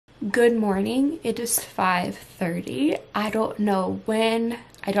Good morning. It is 5:30. I don't know when,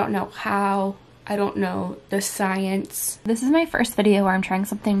 I don't know how, I don't know the science. This is my first video where I'm trying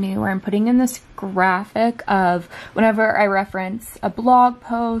something new, where I'm putting in this graphic of whenever I reference a blog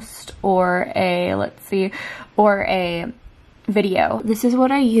post or a, or a video. This is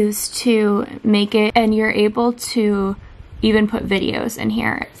what I use to make it, and you're able to even put videos in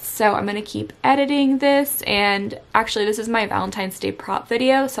here. So I'm gonna keep editing this, and actually this is my Valentine's Day prop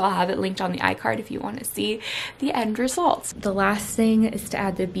video, so I'll have it linked on the iCard if you want to see the end results. The last thing is to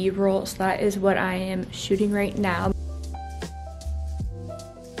add the B-roll, so that is what I am shooting right now.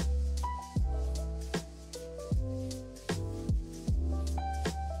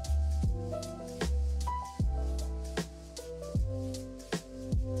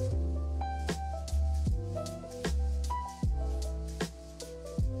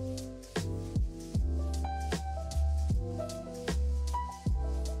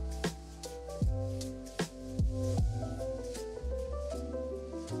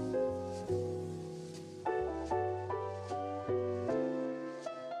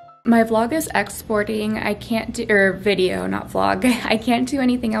 My vlog is exporting. I can't do, or video, not vlog. I can't do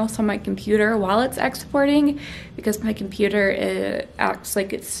anything else on my computer while it's exporting because my computer acts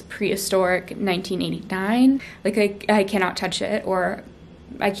like it's prehistoric 1989. Like I cannot touch it, or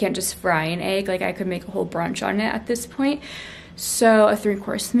I can't just fry an egg. Like I could make a whole brunch on it at this point. So a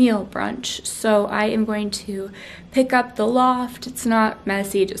 3-course meal brunch. So I am going to pick up the loft. It's not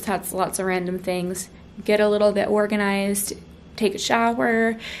messy, it just has lots of random things. Get a little bit organized, take a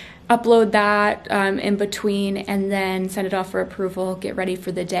shower, upload that in between, and then send it off for approval, get ready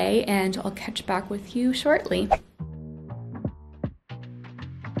for the day, and I'll catch back with you shortly.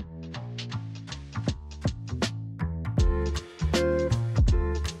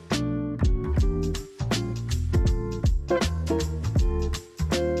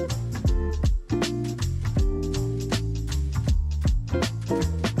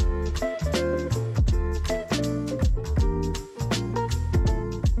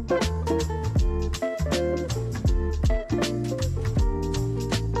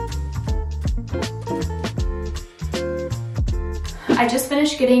 I just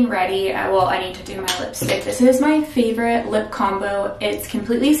finished getting ready. Well, I need to do my lipstick. This is my favorite lip combo. It's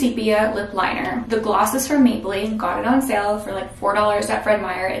completely sepia lip liner. The gloss is from Maybelline. Got it on sale for like $4 at Fred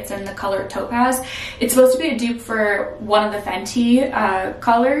Meyer. It's in the color Topaz. It's supposed to be a dupe for one of the Fenty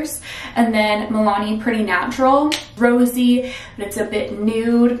colors. And then Milani Pretty Natural. Rosy, but it's a bit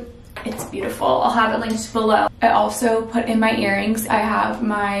nude. It's beautiful. I'll have it linked below. I also put in my earrings. I have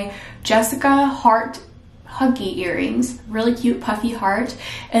my Jessica Heart Huggy earrings, really cute puffy heart,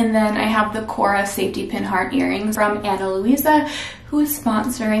 and then I have the Cora safety pin heart earrings from Ana Luisa, who is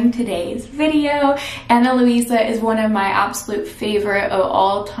sponsoring today's video. Ana Luisa is one of my absolute favorite of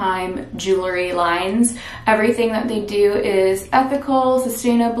all time jewelry lines. Everything that they do is ethical,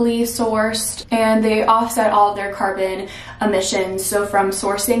 sustainably sourced, and they offset all of their carbon emissions. So from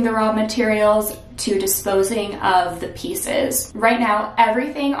sourcing the raw materials to disposing of the pieces. Right now,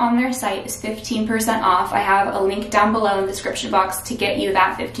 everything on their site is 15% off. I have a link down below in the description box to get you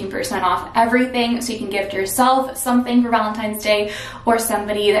that 15% off everything, so you can gift yourself something for Valentine's Day or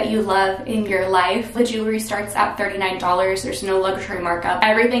somebody that you love in your life. The jewelry starts at $39. There's no luxury markup.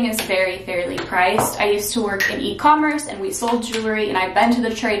 Everything is very fairly priced. I used to work in e-commerce and we sold jewelry, and I've been to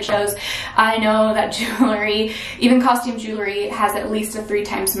the trade shows. I know that jewelry, even costume jewelry, has at least a 3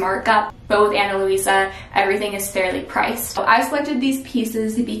 times markup. But with Ana Luisa, everything is fairly priced. So I selected these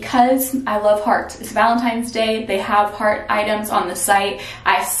pieces because I love hearts. It's Valentine's Day. They have heart items on the site.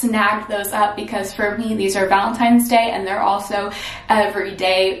 I snagged those up because for me, these are Valentine's Day, and they're also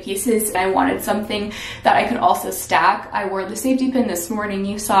everyday pieces. I wanted something that I could also stack. I wore the safety pin this morning.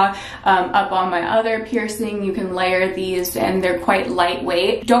 You saw up on my other piercing. You can layer these, and they're quite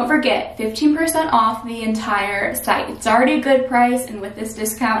lightweight. Don't forget, 15% off the entire site. It's already a good price, and with this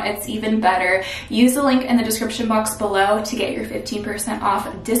discount, it's even better. Use the link in the description box below to get your 15%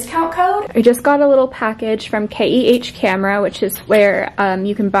 off discount code. I just got a little package from KEH Camera, which is where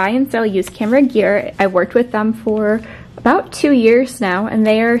you can buy and sell used camera gear. I've worked with them for about 2 years now, and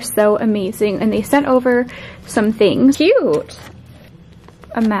they are so amazing. And they sent over some things. Cute!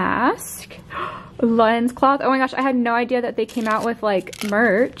 A mask. Lens cloth. Oh my gosh, I had no idea that they came out with like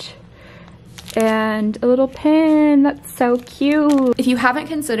merch. And a little pin. That's so cute. If you haven't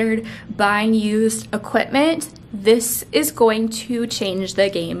considered buying used equipment, this is going to change the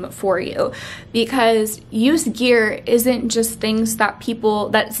game for you, because used gear isn't just things that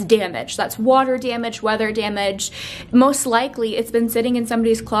that's damaged. That's water damage, weather damage. Most likely it's been sitting in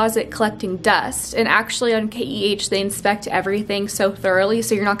somebody's closet collecting dust, and actually on KEH they inspect everything so thoroughly,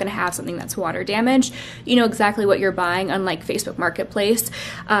 so you're not going to have something that's water damaged. You know exactly what you're buying, unlike Facebook Marketplace.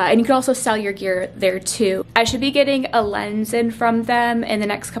 And you can also sell your gear there too. I should be getting a lens in from them in the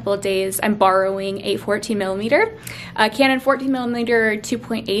next couple of days. I'm borrowing a 14mm. Canon 14mm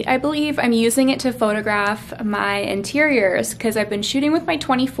 2.8, I believe. I'm using it to photograph my interiors because I've been shooting with my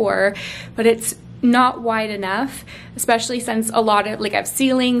 24, but it's not wide enough, especially since a lot of, like, I have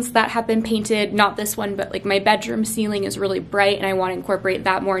ceilings that have been painted, not this one, but like my bedroom ceiling is really bright and I want to incorporate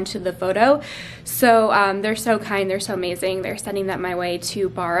that more into the photo. So they're so kind, they're so amazing. They're sending that my way to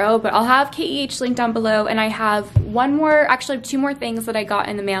borrow, but I'll have KEH linked down below, and I have two more things that I got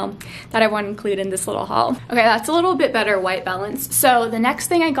in the mail that I want to include in this little haul. Okay, that's a little bit better white balance. So the next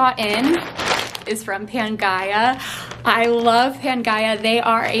thing I got in is from Pangaea. I love Pangaea. They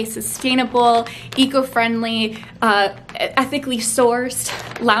are a sustainable, eco-friendly, ethically sourced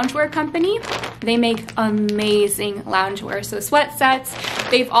loungewear company. They make amazing loungewear, so sweat sets.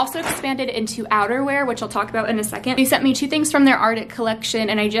 They've also expanded into outerwear, which I'll talk about in a second. They sent me 2 things from their Arctic collection,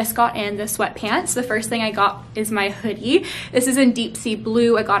 and I just got in the sweatpants. The first thing I got is my hoodie. This is in deep sea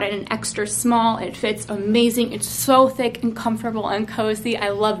blue. I got it in extra small. It fits amazing. It's so thick and comfortable and cozy. I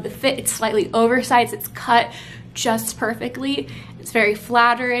love the fit. It's slightly oversized. It's cut just perfectly. It's very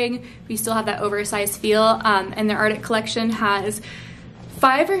flattering. We still have that oversized feel. And their Arctic collection has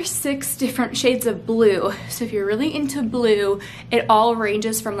 5 or 6 different shades of blue. So if you're really into blue, it all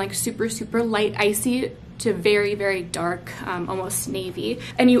ranges from like super, super light icy to very, very dark, almost navy.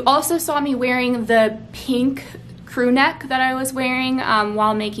 And you also saw me wearing the pink crew neck that I was wearing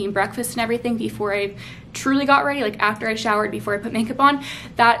while making breakfast and everything before I truly got ready, like after I showered, before I put makeup on.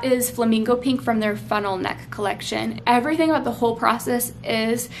 That is flamingo pink from their funnel neck collection. Everything about the whole process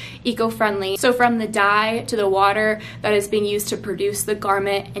is eco-friendly. So from the dye to the water that is being used to produce the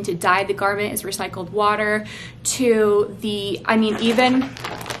garment and to dye the garment is recycled water, to the, I mean, even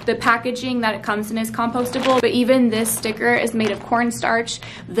the packaging that it comes in is compostable, but even this sticker is made of cornstarch.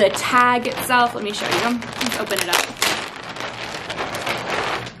 The tag itself, let me show you. Let's open it up.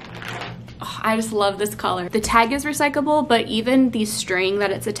 I just love this color. The tag is recyclable, but even the string that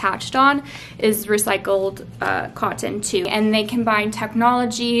it's attached on is recycled cotton too. And they combine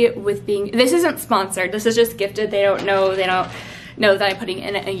technology with being, this isn't sponsored, this is just gifted. They don't know that I'm putting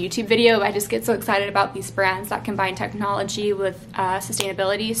in a YouTube video. I just get so excited about these brands that combine technology with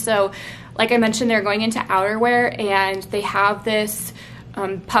sustainability. So like I mentioned, they're going into outerwear, and they have this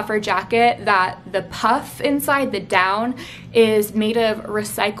puffer jacket that the puff inside, the down, is made of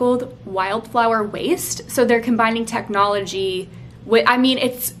recycled wildflower waste. So they're combining technology with, I mean,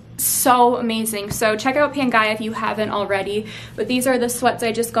 it's so amazing. So check out Pangaea if you haven't already. But these are the sweats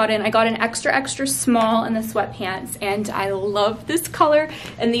I just got in. I got an extra, extra small in the sweatpants, and I love this color.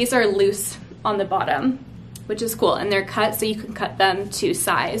 And these are loose on the bottom, which is cool, and they're cut so you can cut them to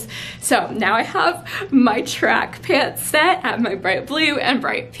size. So now I have my track pants set. I have my bright blue and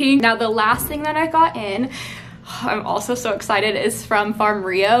bright pink. Now the last thing that I got in, I'm also so excited, is from Farm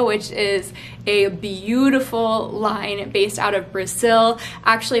Rio, which is a beautiful line based out of Brazil.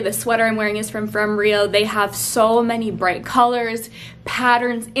 Actually, the sweater I'm wearing is from Farm Rio. They have so many bright colors,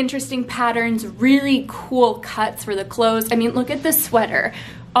 patterns, interesting patterns, really cool cuts for the clothes. I mean, look at this sweater.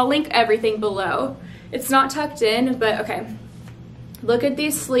 I'll link everything below. It's not tucked in, but okay. Look at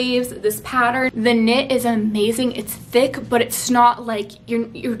these sleeves, this pattern. The knit is amazing. It's thick, but it's not like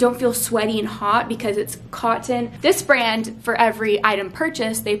you don't feel sweaty and hot because it's cotton. This brand, for every item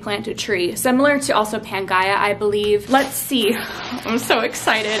purchased, they plant a tree, similar to also Pangaea, I believe. Let's see. I'm so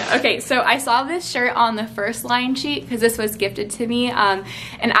excited. Okay, so I saw this shirt on the first line sheet because this was gifted to me.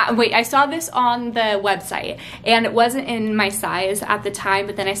 I saw this on the website, and it wasn't in my size at the time,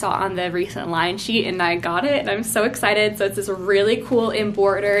 but then I saw it on the recent line sheet and I got it, and I'm so excited. So it's this really cool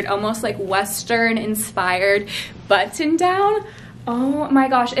embroidered, almost like Western inspired button down. Oh my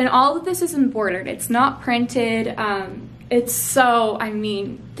gosh, and all of this is embroidered. It's not printed. It's so, I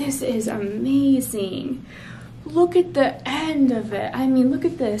mean, this is amazing. Look at the end of it. I mean, look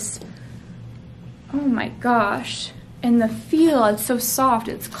at this. Oh my gosh. And the feel, it's so soft.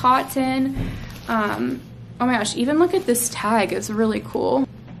 It's cotton. Oh my gosh, even look at this tag. It's really cool.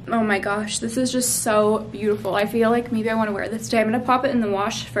 Oh my gosh, this is just so beautiful. I feel like maybe I want to wear this today. I'm going to pop it in the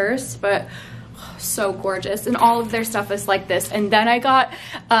wash first, but So gorgeous, and all of their stuff is like this. And then I got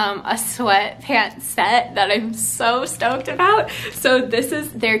a sweatpants set that I'm so stoked about. So this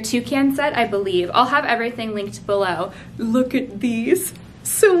is their toucan set, I believe. I'll have everything linked below. Look at these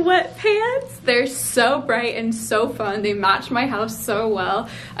sweatpants. They're so bright and so fun. They match my house so well.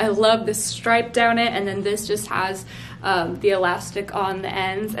 I love the stripe down it, and then this just has the elastic on the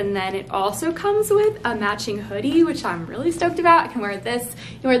ends, and then it also comes with a matching hoodie, which I'm really stoked about. I can wear this,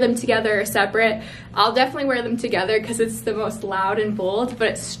 you can wear them together or separate. I'll definitely wear them together because it's the most loud and bold, but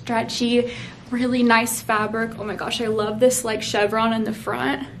it's stretchy, really nice fabric. Oh my gosh, I love this like chevron in the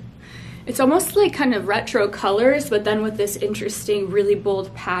front. It's almost like kind of retro colors, but then with this interesting, really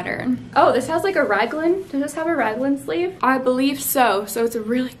bold pattern. Oh, this has like a raglan. Does this have a raglan sleeve? I believe so. So it's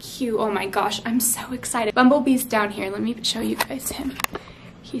really cute. Oh my gosh, I'm so excited. Bumblebee's down here. Let me show you guys him.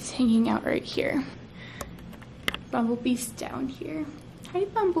 He's hanging out right here. Bumblebee's down here. Hi,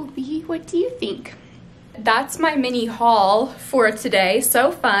 Bumblebee. What do you think? That's my mini haul for today.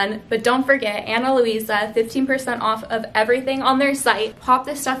 So fun, but don't forget, Ana Luisa, 15% off of everything on their site. Pop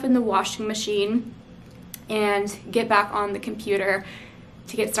this stuff in the washing machine and get back on the computer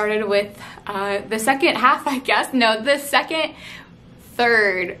to get started with the second half, I guess. No, the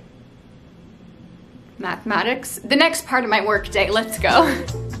third mathematics. The next part of my work day. Let's go.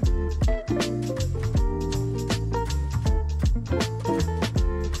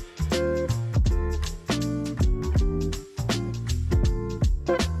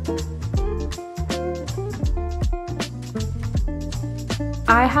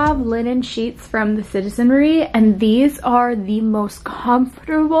 I have linen sheets from the Citizenry, and these are the most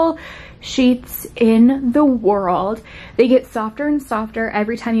comfortable sheets in the world. They get softer and softer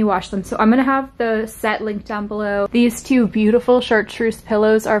every time you wash them. So I'm gonna have the set linked down below. These two beautiful chartreuse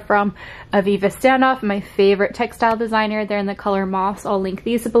pillows are from Aviva Standoff, my favorite textile designer. They're in the color moss. I'll link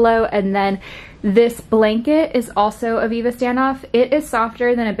these below. And then this blanket is also Aviva Standoff. It is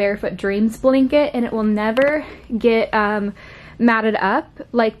softer than a Barefoot Dreams blanket, and it will never get matted up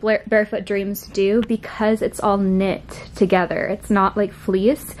like Barefoot Dreams do because it's all knit together. It's not like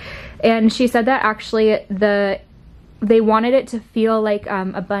fleece. And she said that actually they wanted it to feel like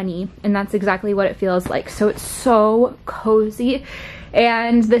a bunny, and that's exactly what it feels like. So it's so cozy.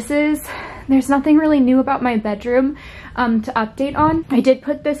 And there's nothing really new about my bedroom to update on. I did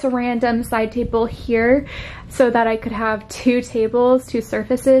put this random side table here so that I could have two tables, two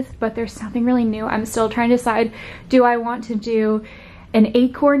surfaces, but there's nothing really new. I'm still trying to decide, do I want to do an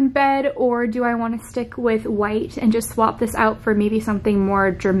acorn bed or do I want to stick with white and just swap this out for maybe something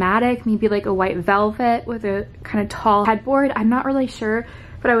more dramatic, maybe like a white velvet with a kind of tall headboard? I'm not really sure,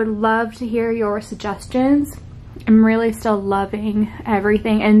 but I would love to hear your suggestions. I'm really still loving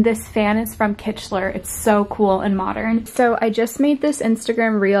everything, and this fan is from Kitchler. It's so cool and modern. So I just made this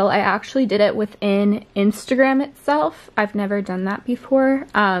Instagram reel. I actually did it within Instagram itself. I've never done that before,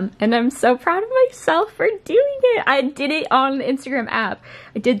 and I'm so proud of myself for doing it. I did it on the Instagram app.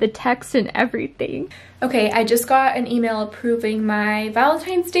 I did the text and everything. Okay, I just got an email approving my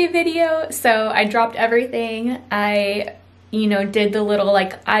Valentine's Day video, so I dropped everything. I did the little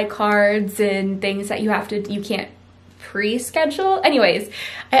like iCards and things that you can't pre-schedule. Anyways,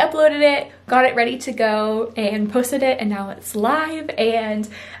 I uploaded it, got it ready to go, and posted it, and now it's live, and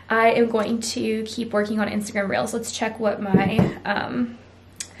I am going to keep working on Instagram Reels. Let's check what my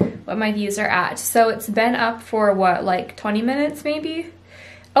views are at. So it's been up for what, like 20 minutes maybe?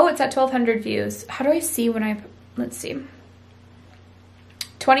 Oh, it's at 1,200 views. How do I see when let's see.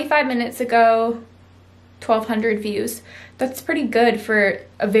 25 minutes ago, 1,200 views. That's pretty good for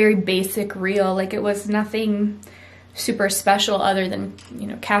a very basic reel. Like, it was nothing super special other than,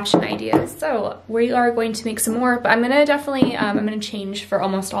 caption ideas. So we are going to make some more, but I'm gonna definitely, I'm gonna change for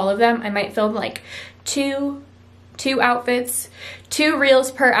almost all of them. I might film like two outfits, 2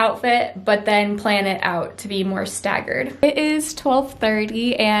 reels per outfit, but then plan it out to be more staggered. It is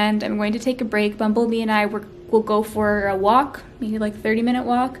 12:30 and I'm going to take a break. Bumblebee and I will go for a walk, maybe like 30-minute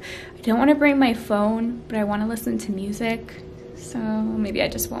walk. I don't want to bring my phone, but I want to listen to music, so maybe I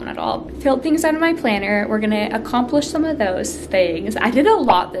just won't at all. Filled things out of my planner. We're gonna accomplish some of those things. I did a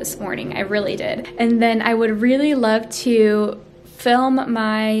lot this morning, I really did. And then I would really love to film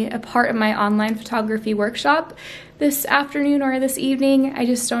a part of my online photography workshop this afternoon or this evening. I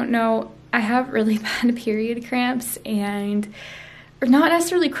just don't know. I have really bad period cramps, and or not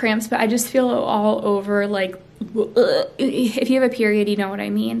necessarily cramps, but I just feel all over, like, if you have a period, you know what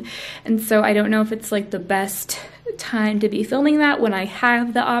I mean. And so I don't know if it's like the best time to be filming that when I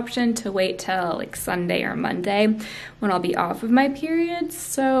have the option to wait till like Sunday or Monday when I'll be off of my periods.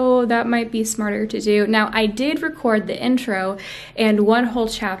 So that might be smarter to do. Now, I did record the intro and one whole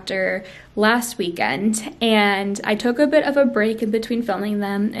chapter last weekend, and I took a bit of a break in between filming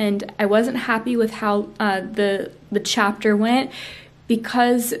them, and I wasn't happy with how the chapter went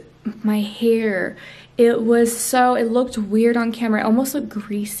because my hair, it looked weird on camera. It almost looked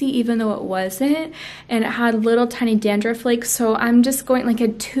greasy even though it wasn't, and it had little tiny dandruff flakes. So I'm just going like a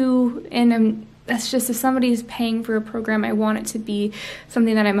 2, and that's just, if somebody's paying for a program, I want it to be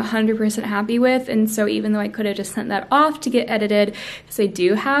something that I'm 100% happy with. And so even though I could have just sent that off to get edited, because I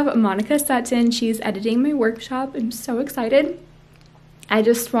do have Monica Sutton, she's editing my workshop. I'm so excited. I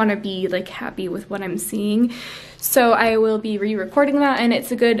just want to be like happy with what I'm seeing. So I will be re-recording that, and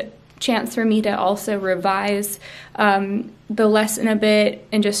it's a good chance for me to also revise the lesson a bit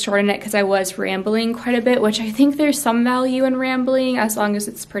and just shorten it, because I was rambling quite a bit, which I think there's some value in rambling as long as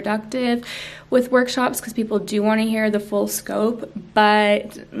it's productive with workshops, because people do want to hear the full scope,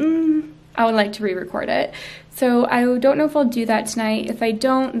 but I would like to re-record it. So I don't know if I'll do that tonight. If I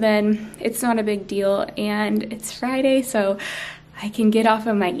don't, then it's not a big deal, and it's Friday, so I can get off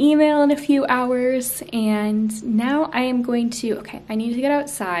of my email in a few hours. And now I am going to, okay, I need to get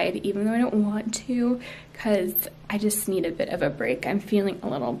outside even though I don't want to, because I just need a bit of a break. I'm feeling a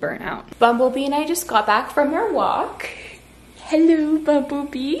little burnt out. Bumblebee and I just got back from our walk. Hello,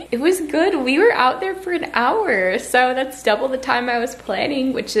 Bumblebee. It was good. We were out there for an hour, so that's double the time I was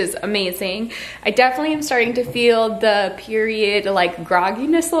planning, which is amazing. I definitely am starting to feel the period like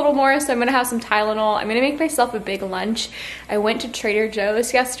grogginess a little more, so I'm gonna have some Tylenol. I'm gonna make myself a big lunch. I went to Trader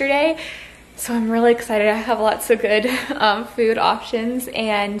Joe's yesterday, so I'm really excited. I have lots of good food options,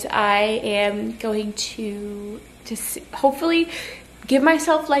 and I am going to just hopefully give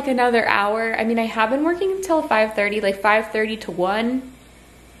myself like another hour. I mean, I have been working until 5:30, like 5:30 to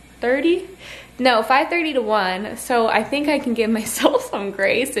 1:30? No, 5:30 to 1. So I think I can give myself some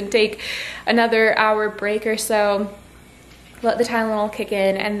grace and take another hour break or so, let the Tylenol kick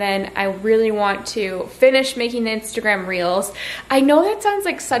in, and then I really want to finish making the Instagram reels. I know that sounds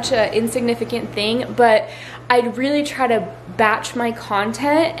like such an insignificant thing, but I'd really try to batch my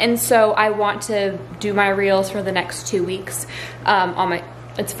content, and so I want to do my reels for the next 2 weeks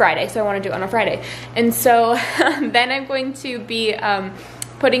it's Friday, so I want to do it on a Friday. And so then I'm going to be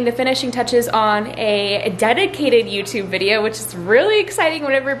putting the finishing touches on a dedicated YouTube video, which is really exciting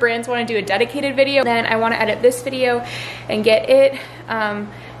whenever brands want to do a dedicated video. Then I want to edit this video and get it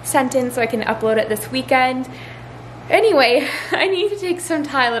sent in so I can upload it this weekend. Anyway, I need to take some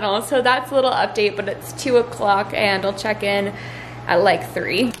Tylenol, so that's a little update, but it's 2 o'clock and I'll check in at like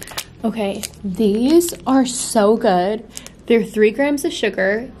 3. Okay, these are so good. They're 3 grams of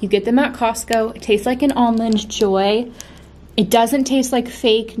sugar. You get them at Costco. It tastes like an Almond Joy. It doesn't taste like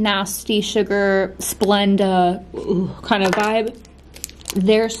fake, nasty sugar, Splenda kind of vibe.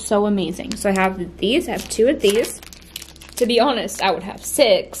 They're so amazing. So I have these, I have 2 of these. To be honest, I would have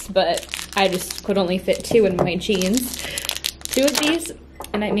 6, but I just could only fit 2 in my jeans. 2 of these,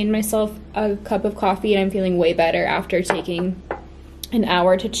 and I made myself a cup of coffee, and I'm feeling way better after taking an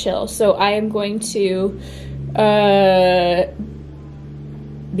hour to chill. So I am going to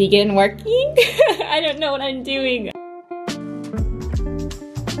begin working. I don't know what I'm doing.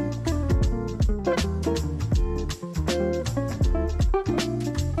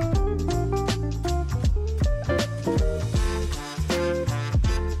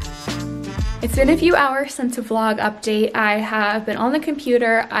 It's been a few hours since a vlog update. I have been on the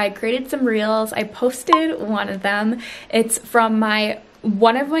computer. I created some reels. I posted one of them. It's from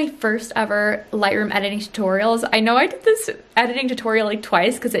one of my first ever Lightroom editing tutorials. I know I did this editing tutorial like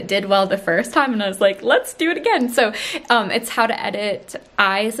twice because it did well the first time, and I was like, let's do it again. So it's how to edit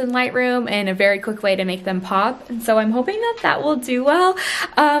eyes in Lightroom and a very quick way to make them pop. And so I'm hoping that that will do well.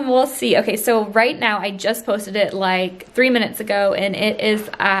 We'll see. Okay, so right now I just posted it like 3 minutes ago, and it is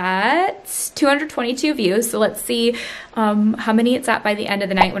at 222 views. So let's see how many it's at by the end of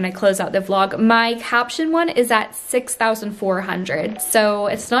the night when I close out the vlog. My caption one is at 6,400. So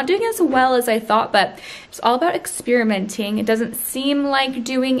it's not doing as well as I thought, but it's all about experimenting. It doesn't seem like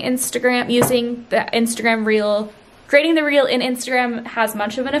doing Instagram, using the Instagram reel, creating the reel in Instagram has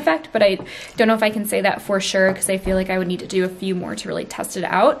much of an effect, but I don't know if I can say that for sure because I feel like I would need to do a few more to really test it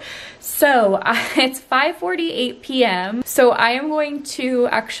out. So it's 5:48 p.m. So I am going to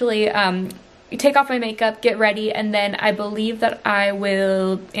actually take off my makeup, get ready, and then I believe that I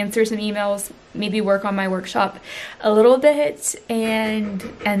will answer some emails, maybe work on my workshop a little bit, and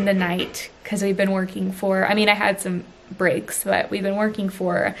end the night because we've been working for, I mean, I had some breaks, but we've been working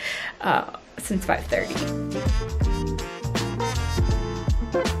for since 5:30.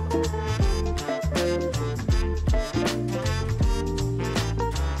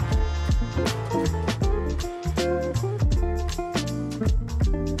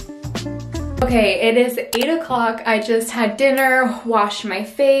 Okay, it is 8 o'clock. I just had dinner, washed my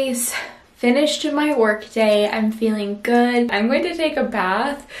face, finished my work day. I'm feeling good. I'm going to take a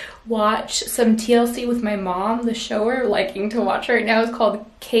bath, watch some TLC with my mom. The show we're liking to watch right now is called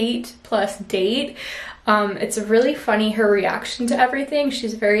Kate Plus Date. It's really funny, her reaction to everything.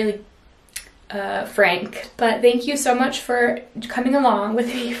 She's very frank. But thank you so much for coming along with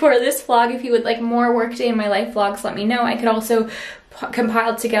me for this vlog. If you would like more workday in my life vlogs, let me know. I could also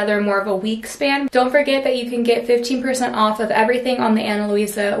compile together more of a week span. Don't forget that you can get 15% off of everything on the Ana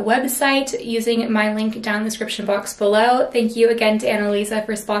Luisa website using my link down in the description box below. Thank you again to Ana Luisa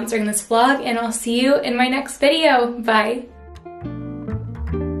for sponsoring this vlog, and I'll see you in my next video. Bye!